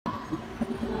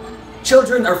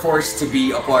Children are forced to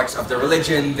be a part of the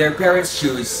religion their parents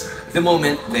choose the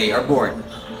moment they are born.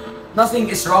 Nothing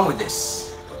is wrong with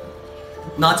this.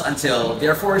 Not until they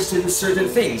are forced to do certain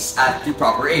things at the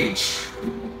proper age.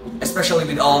 Especially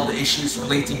with all the issues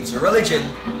relating to religion,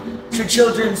 should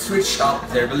children switch up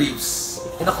their beliefs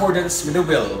in accordance with the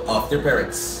will of their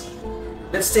parents?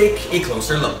 Let's take a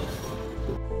closer look.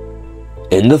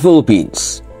 In the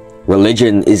Philippines,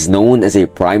 religion is known as a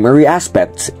primary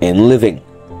aspect in living.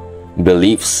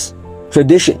 Beliefs,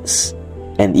 traditions,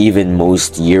 and even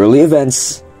most yearly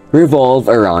events revolve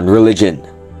around religion.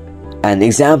 An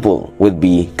example would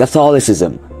be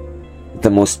Catholicism, the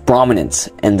most prominent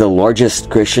and the largest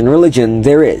Christian religion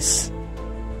there is.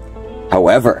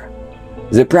 However,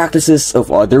 the practices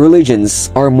of other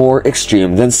religions are more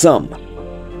extreme than some.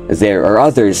 There are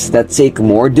others that take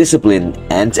more discipline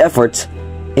and effort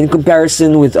in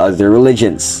comparison with other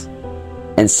religions,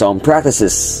 and some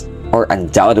practices are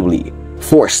undoubtedly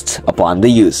forced upon the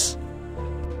youth.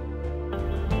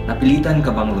 Napilitan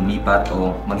ka bang lumipat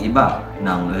o mag-iba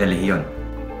ng relihiyon?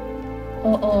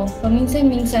 Oo,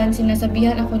 paminsan-minsan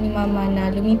sinasabihan ako ni Mama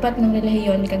na lumipat ng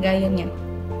relihiyon kagaya niya.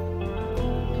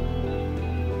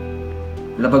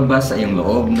 Labag ba sa iyong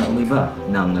loob na umiba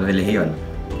ng relihiyon?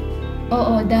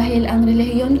 Oo, dahil ang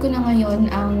relihiyon ko na ngayon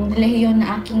ang relihiyon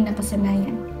na aking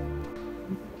nakasanayan.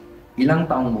 Ilang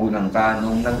taong gulang ka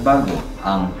nung nagbago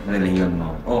ang relihiyon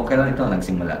mo o kailan ito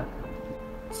nagsimula?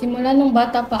 Simula nung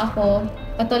bata pa ako,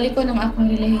 Katoliko ng aking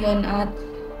relihiyon at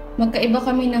magkaiba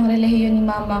kami ng relihiyon ni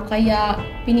Mama kaya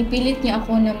pinipilit niya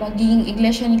ako na maging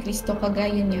Iglesia ni Cristo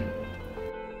kagaya niya.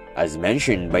 As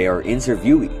mentioned by our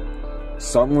interviewee,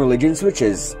 some religion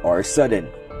switches are sudden.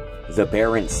 The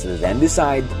parents then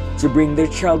decide to bring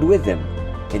their child with them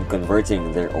in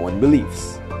converting their own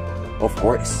beliefs. Of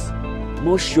course,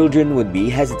 most children would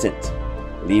be hesitant,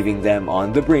 leaving them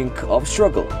on the brink of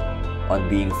struggle on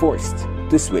being forced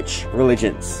to switch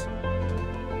religions.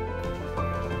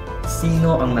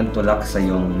 Sino ang nagtulak sa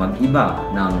iyong mag-iba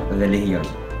ng relihiyon?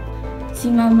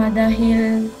 Si Mama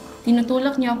dahil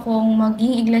tinutulak niya akong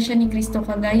maging Iglesia ni Cristo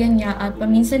kagaya niya at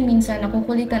paminsan-minsan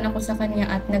nakukulitan ako sa kanya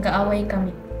at nag-aaway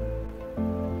kami.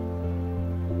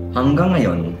 Hanggang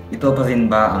ngayon, ito pa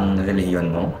rin ba ang relihiyon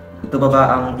mo? Ito ba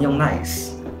ang iyong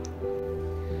nais?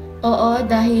 Oo,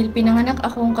 dahil pinanganak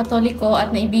akong Katoliko at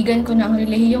naibigan ko na ang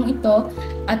relihiyong ito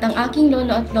at ang aking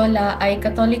lolo at lola ay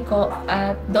Katoliko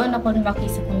at doon ako lumaki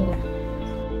sa kanila.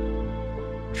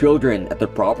 Children at the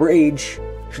proper age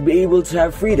should be able to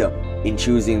have freedom in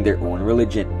choosing their own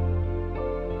religion.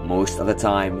 Most of the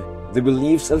time, the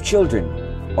beliefs of children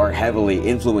are heavily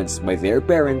influenced by their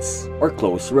parents or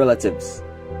close relatives.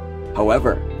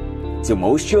 However, to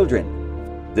most children,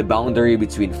 the boundary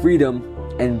between freedom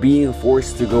and being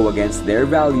forced to go against their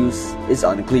values is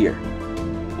unclear.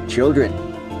 Children,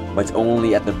 but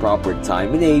only at the proper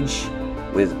time and age,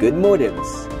 with good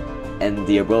motives, and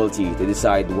the ability to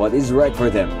decide what is right for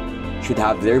them, should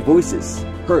have their voices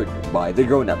heard by the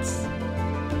grown-ups.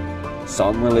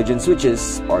 Some religion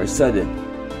switches are sudden,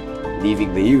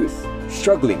 leaving the youth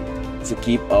struggling to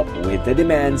keep up with the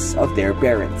demands of their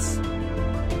parents.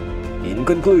 In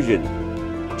conclusion,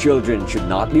 children should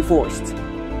not be forced,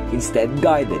 instead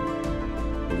guided.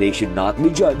 They should not be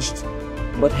judged,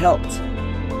 but helped,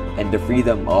 and the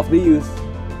freedom of the youth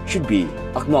should be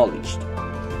acknowledged.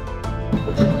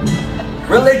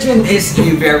 Religion is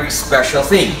a very special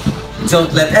thing.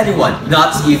 Don't let anyone,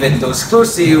 not even those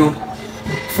close to you,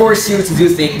 force you to do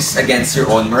things against your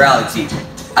own morality.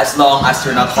 As long as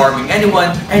you're not harming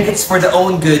anyone and it's for the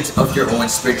own good of your own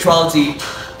spirituality,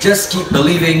 just keep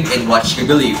believing in what you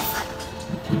believe.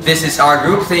 This is our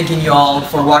group thanking you all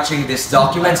for watching this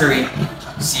documentary.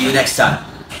 See you next time.